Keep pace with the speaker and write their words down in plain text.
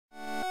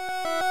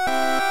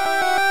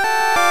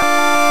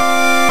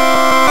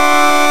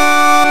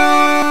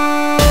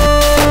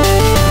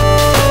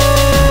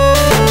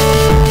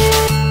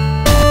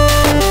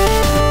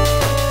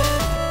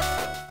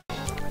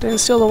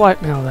steal the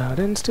white mail, though. I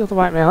didn't steal the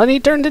white mail. And he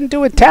turned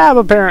into a tab,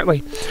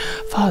 apparently.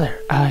 Father,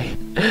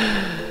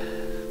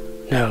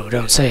 No,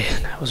 don't say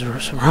it. That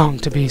was wrong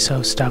to be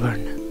so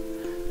stubborn.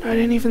 I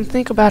didn't even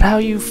think about how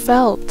you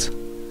felt.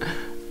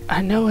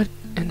 I know it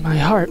in my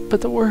heart,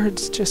 but the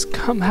words just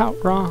come out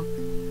wrong.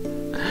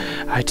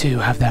 I too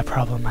have that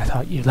problem. I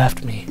thought you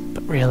left me,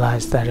 but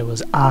realized that it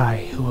was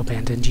I who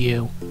abandoned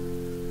you.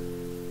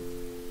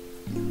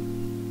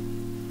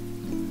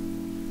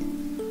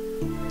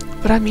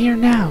 But I'm here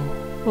now.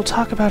 We'll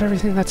talk about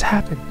everything that's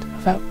happened.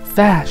 About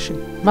Vash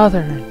and Mother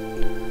and...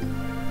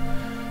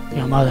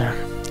 Your mother.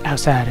 How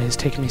sad it has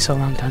taken me so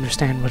long to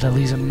understand what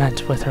Eliza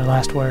meant with her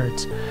last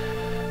words.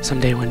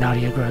 Someday when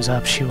Nadia grows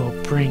up, she will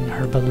bring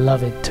her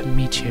beloved to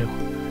meet you.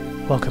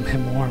 Welcome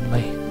him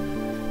warmly.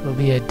 It will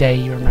be a day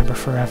you remember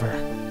forever.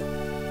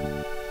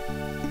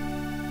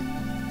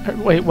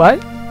 Wait,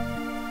 what?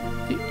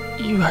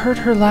 You heard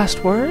her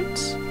last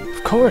words?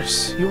 Of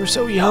course. You were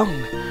so young.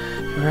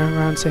 You ran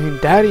around saying,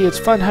 Daddy, it's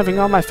fun having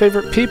all my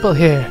favorite people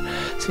here.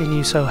 Seeing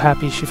you so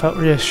happy, she felt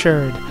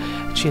reassured,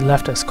 and she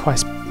left us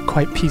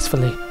quite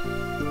peacefully.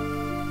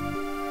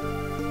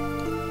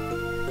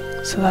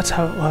 So that's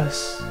how it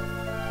was.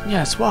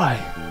 Yes, why?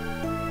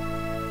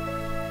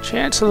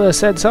 Chancellor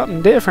said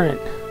something different,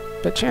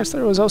 but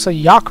Chancellor was also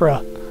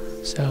Yakra,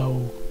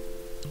 so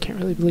can't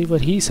really believe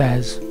what he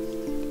says.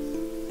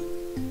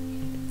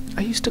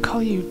 I used to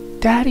call you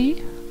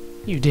Daddy?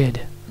 You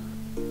did.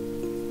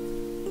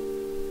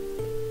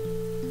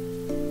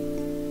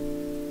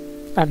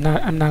 I'm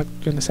not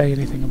gonna say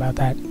anything about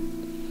that.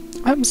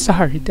 I'm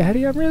sorry,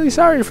 Daddy. I'm really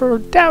sorry for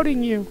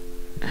doubting you.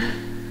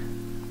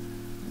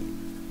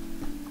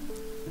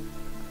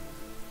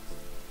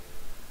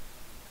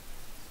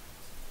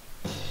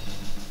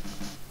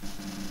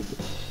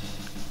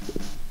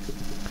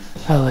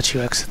 I'll let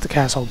you exit the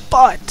castle,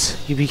 but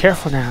you be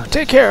careful now.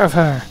 Take care of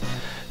her.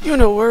 You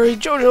no worry,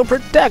 Jojo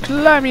protect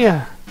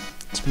Lamia.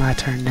 It's my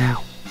turn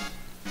now.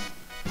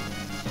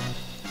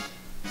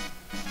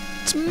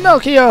 It's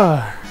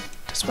Melchior.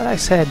 That's what I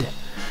said.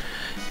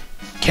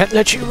 Can't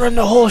let you run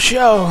the whole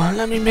show.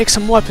 Let me make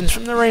some weapons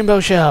from the rainbow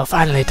shell.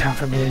 Finally, time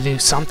for me to do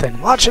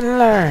something. Watch and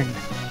learn.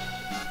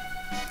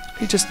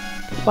 He just...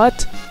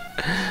 What?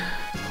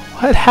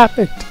 What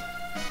happened?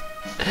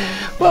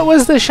 What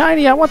was the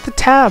shiny? I want the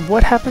tab.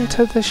 What happened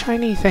to the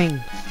shiny thing?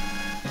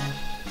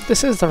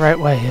 This is the right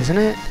way, isn't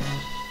it?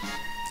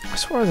 I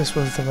swore this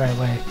was the right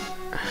way.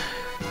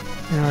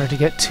 In order to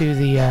get to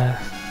the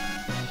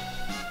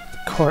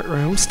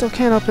courtroom. Still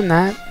can't open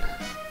that.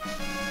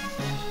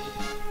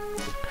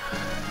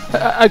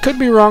 I could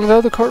be wrong,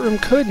 though. The courtroom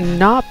could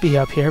not be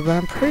up here, but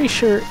I'm pretty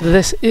sure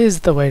this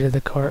is the way to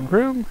the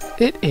courtroom.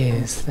 It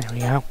is. There we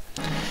go.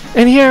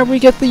 And here we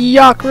get the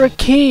Yakra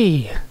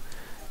key.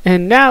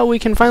 And now we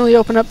can finally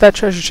open up that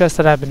treasure chest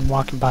that I've been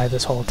walking by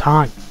this whole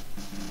time.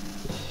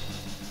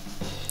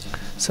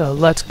 So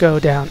let's go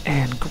down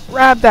and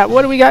grab that.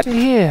 What do we got in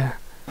here?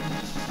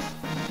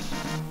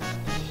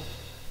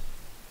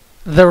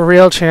 The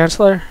real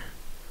Chancellor?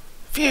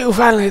 Phew,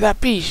 finally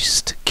that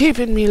beast.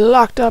 Keeping me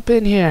locked up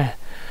in here.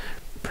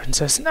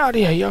 Princess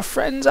Nadia, your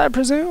friends, I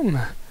presume.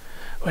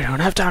 We don't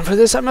have time for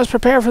this. I must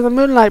prepare for the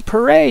Moonlight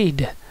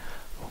Parade.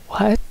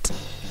 What?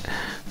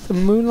 The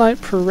Moonlight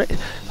Parade?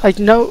 Like,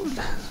 no...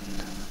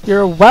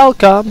 You're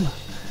welcome.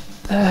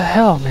 The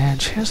hell, man.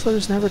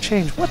 Chancellors never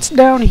change. What's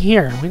down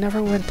here? We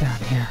never went down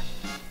here.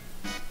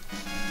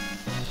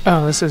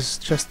 Oh, this is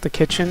just the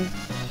kitchen.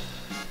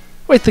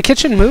 Wait, the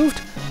kitchen moved?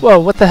 Whoa,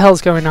 what the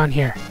hell's going on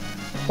here?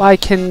 Why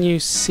can you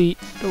see...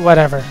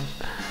 Whatever.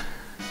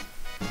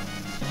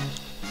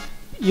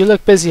 You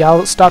look busy.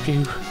 I'll stop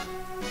you.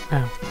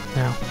 No,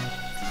 no.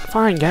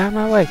 Fine, get out of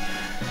my way.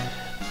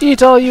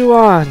 Eat all you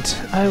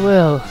want. I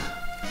will.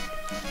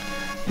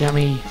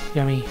 Yummy,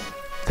 yummy.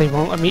 They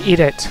won't let me eat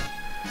it.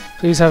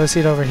 Please have a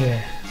seat over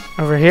here.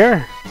 Over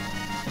here?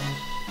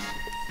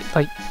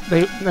 Like,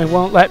 they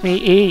won't let me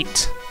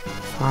eat.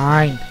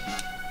 Fine.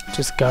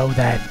 Just go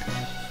then.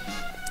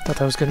 Thought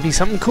there was going to be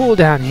something cool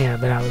down here,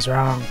 but I was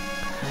wrong.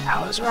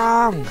 I was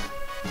wrong.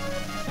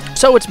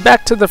 So it's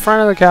back to the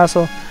front of the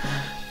castle.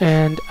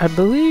 And I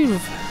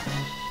believe...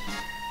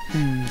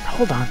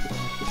 hold on.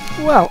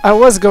 Well, I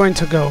was going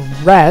to go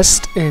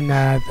rest in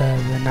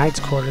the knight's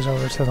quarters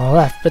over to the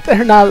left, but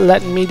they're not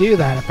letting me do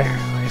that,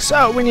 apparently.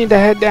 So we need to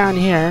head down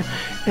here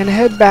and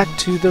head back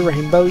to the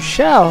rainbow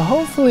shell.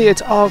 Hopefully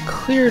it's all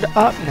cleared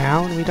up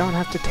now, and we don't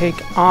have to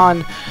take on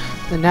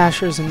the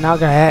Nashers and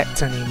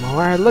Nagaets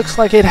anymore. It looks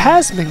like it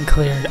has been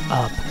cleared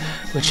up,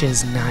 which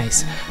is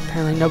nice.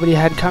 Apparently nobody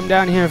had come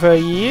down here for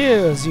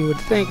years. You would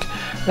think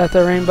that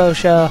the rainbow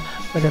shell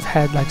would have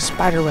had, like,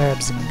 spider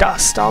webs and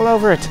dust all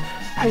over it.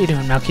 How you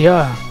doing,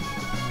 Melchior?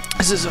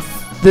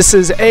 This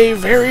is a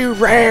very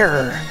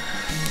rare.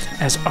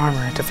 As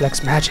armor, it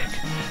deflects magic.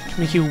 I can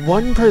make you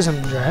one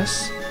prism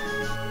dress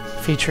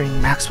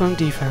featuring maximum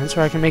defense,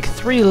 or I can make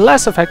 3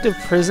 less effective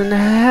prison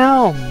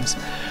helms.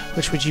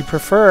 Which would you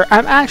prefer?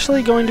 I'm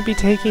actually going to be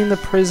taking the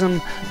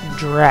prism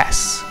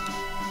dress.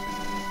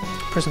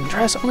 Prism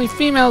dress? Only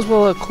females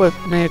will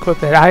may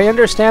equip it. I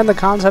understand the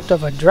concept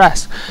of a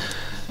dress,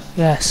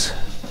 Yes.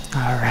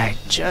 Alright,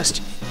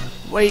 just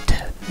wait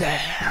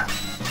there.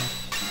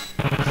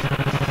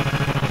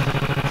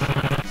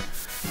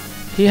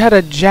 He had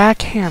a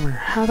jackhammer.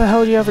 How the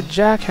hell do you have a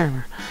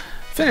jackhammer?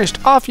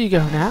 Finished. Off you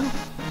go now.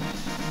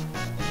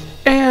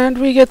 And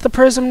we get the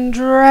prism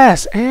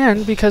dress.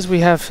 And because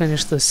we have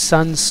finished the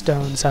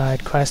Sunstone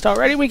side quest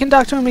already, we can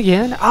talk to him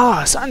again.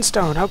 Ah,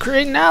 Sunstone. I'll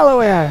create an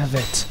alloy out of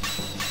it.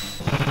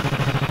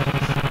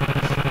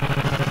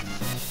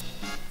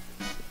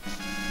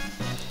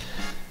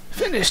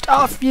 Finished.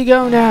 Off you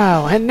go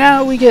now. And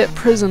now we get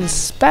prism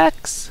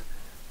specs.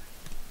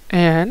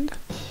 And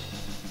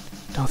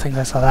don't think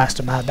that's the last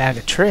of my bag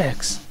of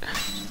tricks.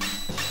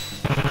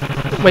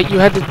 Wait, you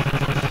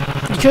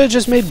could have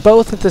just made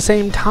both at the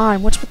same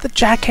time. What's with the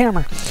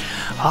jackhammer?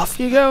 Off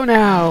you go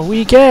now.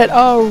 We get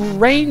a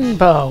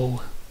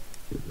rainbow.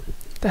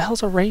 The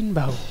hell's a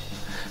rainbow?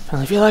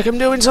 Finally feel like I'm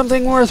doing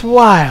something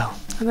worthwhile.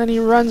 And then he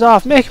runs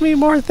off. Make me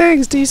more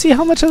things. Do you see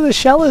how much of the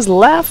shell is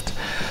left?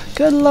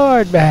 Good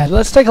lord, man.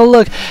 Let's take a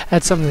look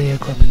at some of the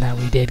equipment that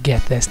we did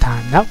get this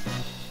time. Nope.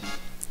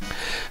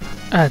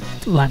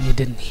 Lamia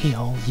didn't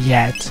heal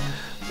yet.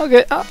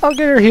 Okay, I'll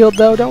get her healed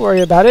though, don't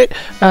worry about it.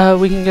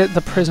 We can get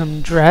the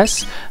prism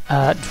dress.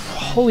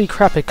 Holy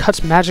crap, it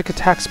cuts magic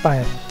attacks by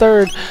a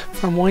third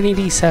from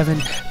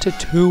 187 to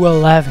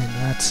 211.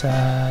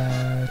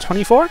 That's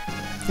 24?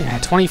 Yeah,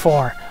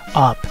 24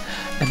 up.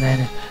 And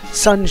then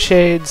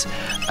sunshades,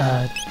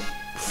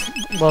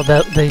 well,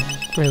 they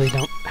really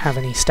don't have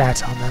any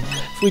stats on them.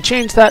 If we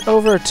change that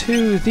over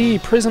to the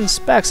prism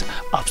specs,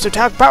 ups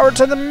attack power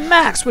to the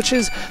max, which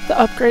is the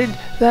upgrade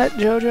that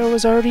JoJo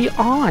was already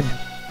on.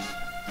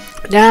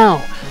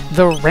 Now,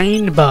 the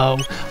rainbow.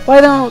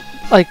 Why don't,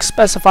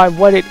 specify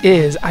what it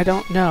is? I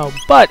don't know.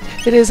 But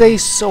it is a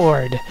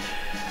sword.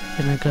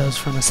 And it goes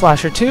from a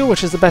slasher 2,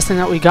 which is the best thing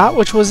that we got,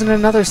 which was in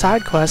another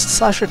side quest,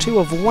 slasher 2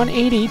 of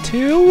 180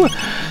 to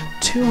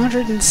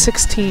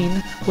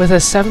 216 with a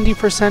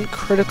 70%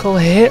 critical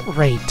hit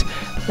rate.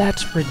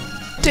 That's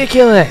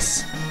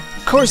ridiculous.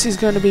 Of course he's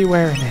going to be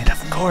wearing it.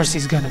 Of course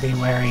he's going to be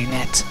wearing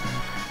it.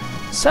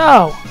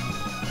 So,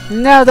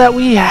 now that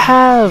we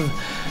have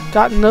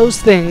gotten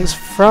those things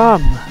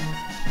from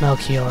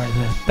Melchior,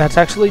 that's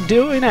actually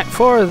doing it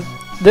for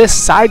this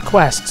side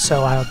quest.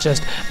 So I'll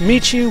just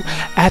meet you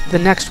at the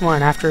next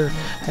one after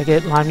I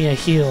get Lamia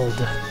healed.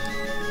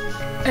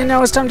 And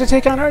now it's time to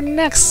take on our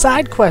next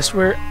side quest.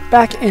 We're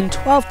back in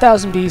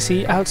 12,000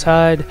 BC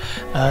outside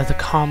the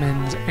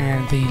Commons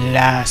and the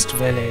last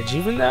village.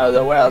 Even though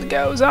the world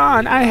goes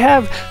on, I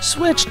have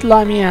switched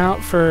Lamia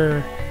out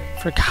for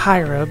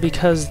Kyra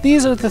because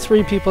these are the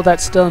three people that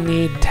still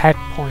need tech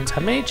points. I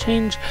may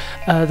change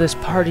this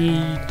party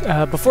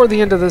before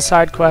the end of the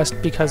side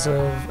quest because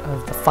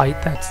of the fight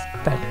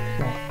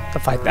the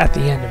fight at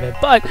the end of it.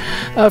 But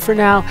for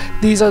now,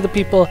 these are the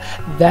people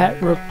that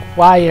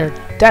require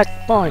tech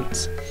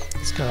points.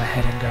 Let's go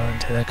ahead and go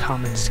into the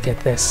Commons to get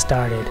this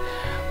started.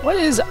 What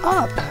is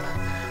up?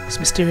 This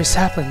mysterious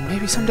sapling.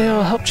 Maybe someday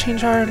it'll help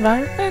change our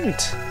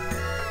environment.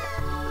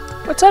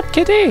 What's up,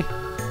 Kitty?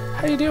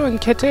 How you doing,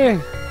 Kitty?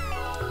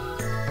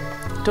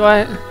 Do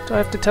I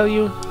have to tell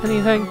you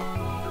anything?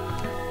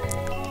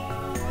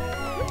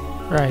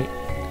 Right.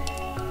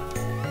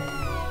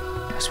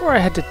 I swore I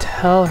had to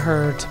tell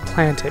her to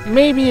plant it.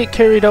 Maybe it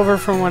carried over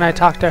from when I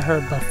talked to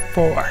her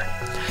before.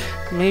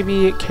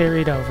 Maybe it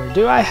carried over.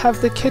 Do I have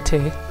the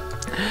kitty?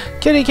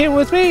 Kitty came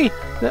with me!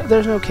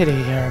 There's no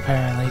kitty here,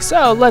 apparently.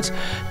 So, let's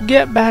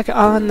get back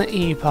on the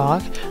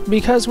epoch,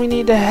 because we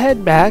need to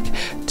head back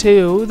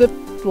to the,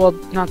 well,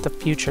 not the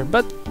future,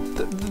 but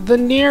the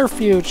near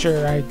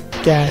future, I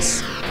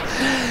guess.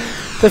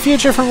 The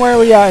future from where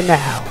we are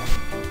now.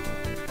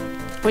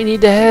 We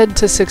need to head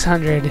to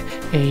 600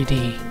 AD.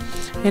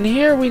 And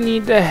here we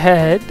need to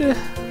head, I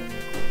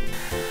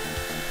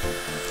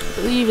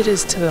believe it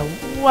is to the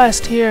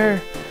west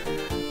here.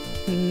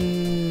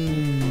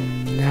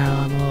 No,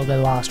 I'm a little bit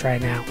lost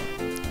right now.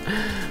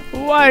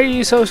 Why are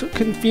you so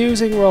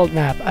confusing, world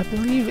map? I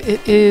believe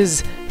it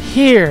is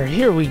here.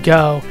 Here we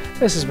go.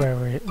 This is where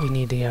we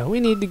need to go. We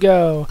need to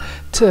go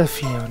to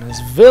Fiona's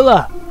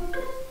villa.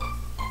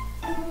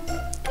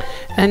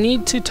 I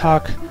need to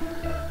talk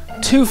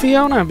to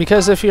Fiona,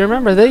 because if you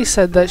remember, they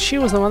said that she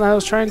was the one that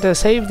was trying to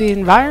save the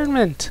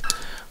environment.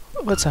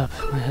 What's up,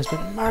 my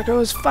husband? Marco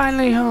is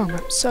finally home.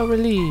 I'm so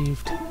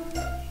relieved.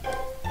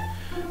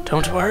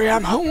 Don't worry,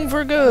 I'm home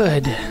for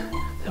good.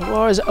 The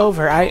war is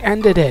over. I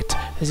ended it.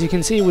 As you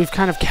can see, we've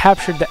kind of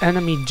captured the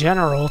enemy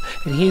general,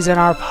 and he's in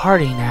our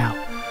party now.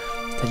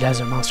 The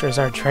desert monsters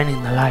are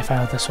draining the life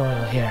out of the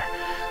soil here.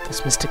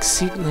 This mystic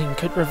seedling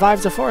could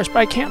revive the forest, but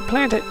I can't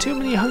plant it. Too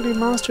many hungry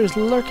monsters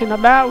lurking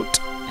about.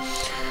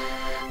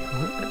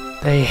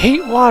 They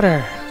hate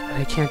water, but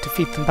I can't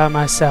defeat them by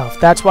myself.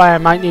 That's why I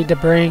might need to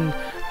bring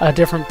a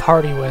different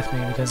party with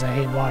me, because I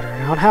hate water.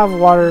 And I don't have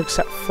water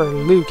except for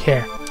Luke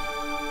here.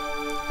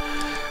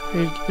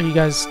 Are you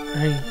guys...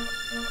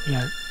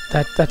 yeah,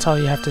 that's all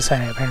you have to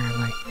say,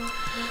 apparently.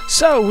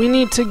 So, we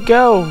need to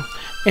go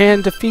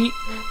and defeat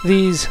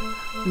these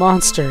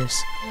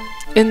monsters.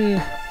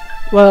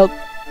 Well,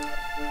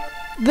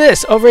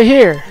 this over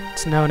here.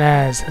 It's known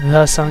as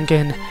the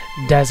Sunken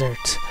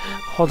Desert.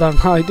 Hold on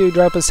while I do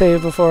drop a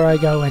save before I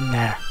go in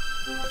there.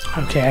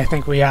 Okay, I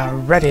think we are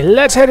ready.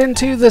 Let's head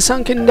into the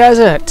Sunken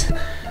Desert.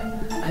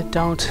 I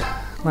don't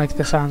like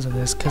the sounds of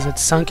this because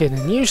it's sunken,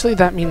 and usually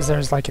that means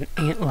there's like an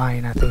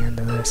antlion at the end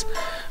of this.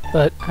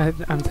 But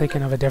I'm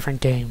thinking of a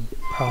different game,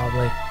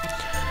 probably.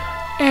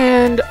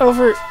 And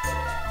over...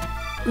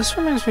 This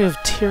reminds me of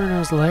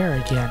Chrono's lair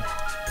again.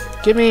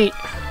 Give me...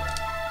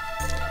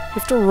 You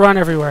have to run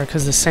everywhere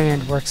because the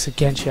sand works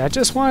against you. I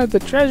just wanted the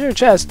treasure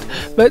chest,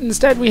 but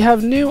instead we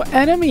have new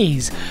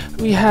enemies.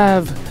 We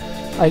have,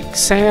 like,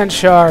 sand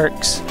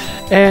sharks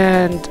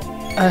and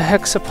a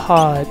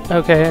hexapod.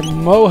 Okay, and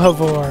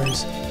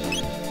mohavores.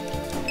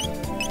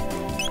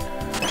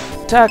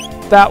 Attack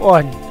that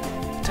one.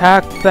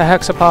 Attack the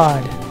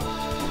hexapod.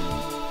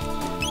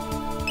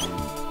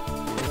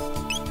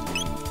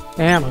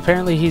 Damn,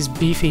 apparently he's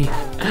beefy.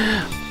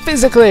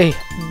 Physically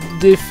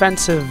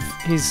defensive.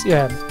 He's,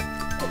 yeah.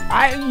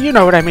 You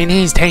know what I mean,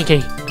 he's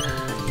tanky.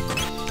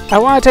 I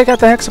want to take out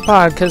the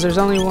hexapod because there's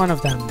only one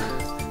of them.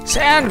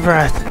 Sand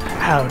breath!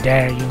 How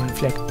dare you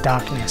inflict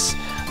darkness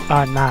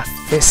on my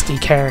fisty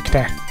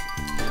character.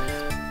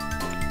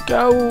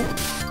 Go!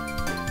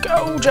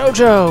 Go,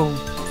 Jojo!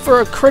 For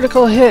a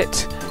critical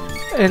hit!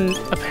 And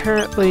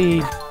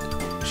apparently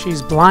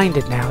she's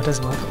blinded now, it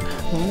doesn't look.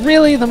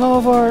 Really? The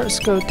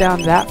mohavores go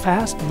down that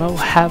fast?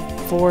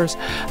 Mohavores?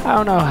 I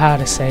don't know how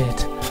to say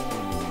it.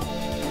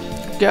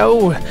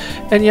 Go!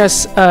 And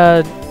yes,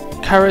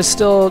 Kyra's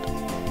still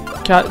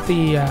got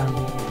the,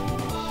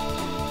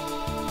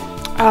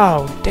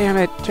 Oh, damn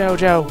it,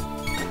 Jojo.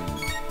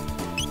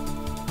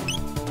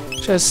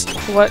 Just,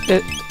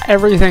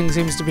 everything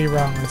seems to be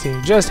wrong with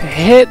you. Just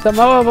hit the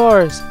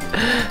mohavores!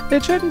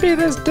 It shouldn't be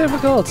this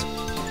difficult.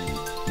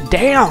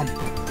 Damn!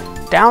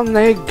 Down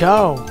they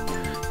go.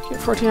 Get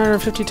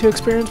 1,452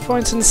 experience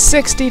points and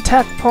 60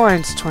 tech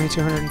points.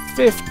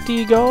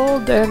 2,250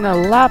 gold and a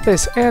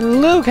lapis.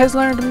 And Luke has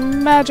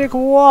learned Magic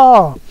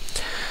Wall.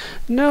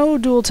 No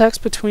dual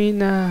text between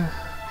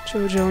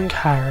Jojo and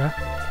Kyra.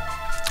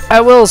 I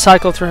will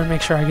cycle through and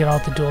make sure I get all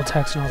the dual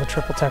text and all the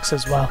triple text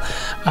as well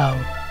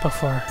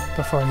before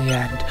the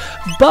end.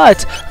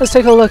 But let's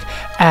take a look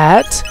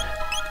at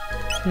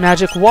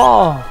Magic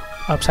Wall.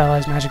 Ups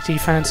allies magic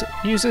defense,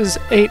 uses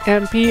 8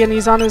 MP, and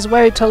he's on his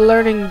way to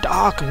learning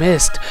Dark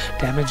Mist.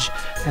 Damage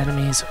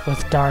enemies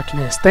with Dark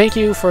Mist. Thank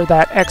you for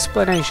that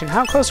explanation.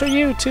 How close are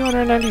you?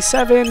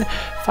 297,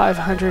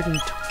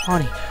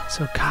 520.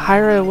 So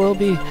Kyra will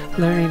be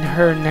learning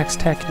her next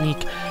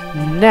technique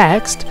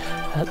next.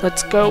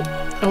 Let's go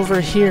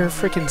over here,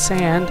 freaking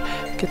sand,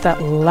 get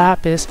that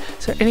lapis.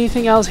 Is there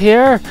anything else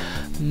here?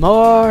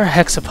 More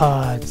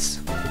hexapods.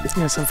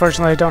 Yes,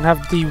 unfortunately I don't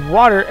have the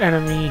water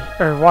enemy,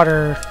 or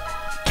water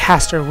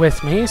caster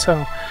with me,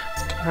 so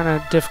it's kind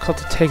of difficult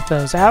to take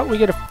those out. We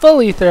get a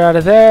full ether out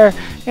of there,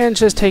 and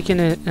just taking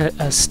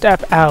a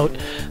step out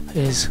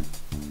is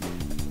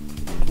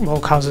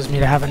what causes me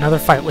to have another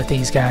fight with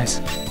these guys.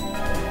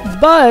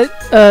 But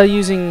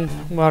using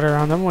water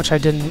on them, which I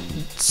didn't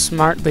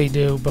smartly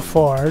do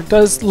before,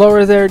 does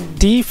lower their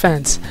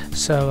defense.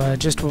 So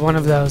just one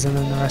of those, and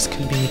then the rest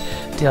can be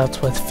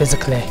dealt with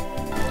physically.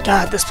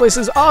 God, this place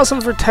is awesome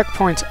for tech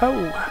points.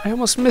 Oh, I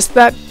almost missed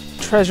that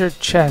treasure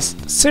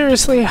chest.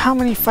 Seriously, how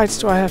many fights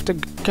do I have to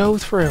go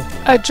through?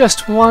 I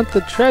just want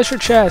the treasure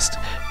chest.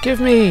 Give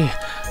me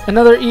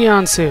another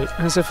Eon suit,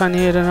 as if I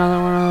needed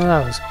another one of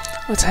those.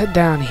 Let's head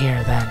down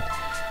here then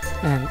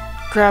and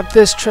grab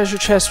this treasure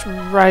chest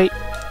right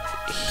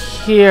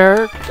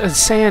here. The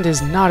sand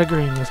is not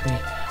agreeing with me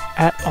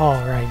at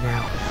all right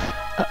now.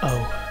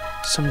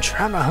 Uh-oh. Some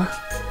tremor.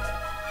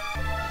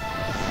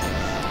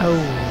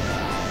 Oh.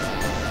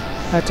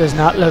 That does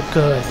not look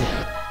good.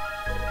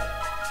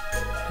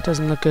 It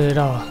doesn't look good at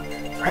all.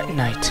 Red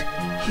Knight.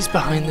 He's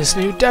behind this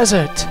new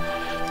desert.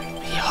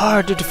 Be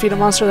hard to defeat a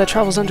monster that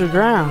travels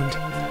underground.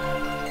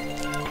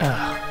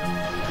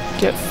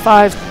 Get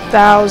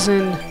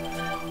 5,000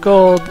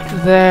 gold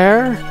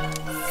there.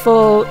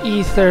 Full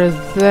ether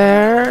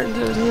there.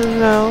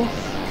 No.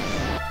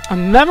 A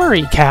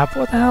memory cap?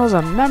 What the hell is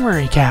a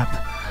memory cap?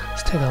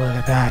 Let's take a look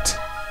at that.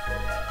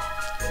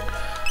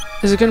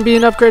 Is it going to be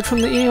an upgrade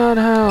from the Eon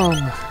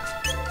Helm?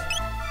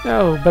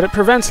 No, but it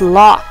prevents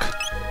lock.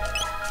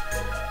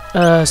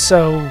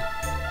 So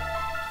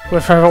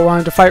if I ever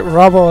wanted to fight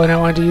Rubble and I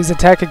wanted to use a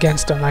tech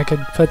against him, I could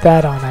put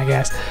that on, I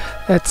guess.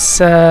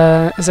 That's,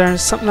 is there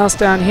something else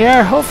down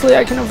here? Hopefully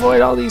I can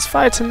avoid all these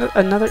fights. And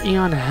another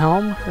Eon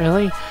Helm?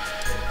 Really?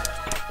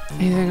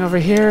 Anything over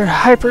here?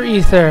 Hyper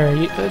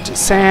Ether.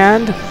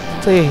 Sand?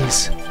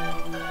 Please.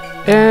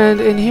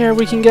 And in here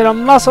we can get a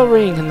muscle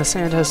ring, and the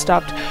sand has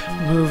stopped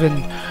moving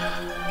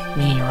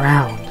me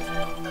around.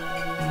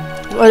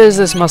 What is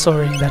this muscle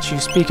ring that you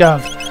speak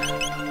of?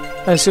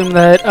 I assume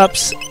that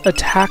ups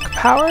attack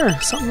power?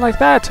 Something like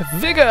that.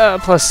 Vigor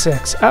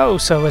 +6. Oh,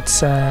 so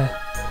it's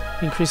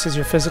increases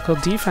your physical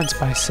defense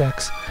by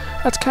 6.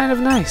 That's kind of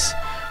nice.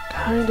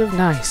 Kind of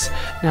nice.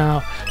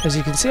 Now, as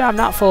you can see, I'm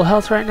not full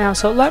health right now,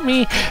 so let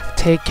me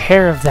take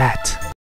care of that.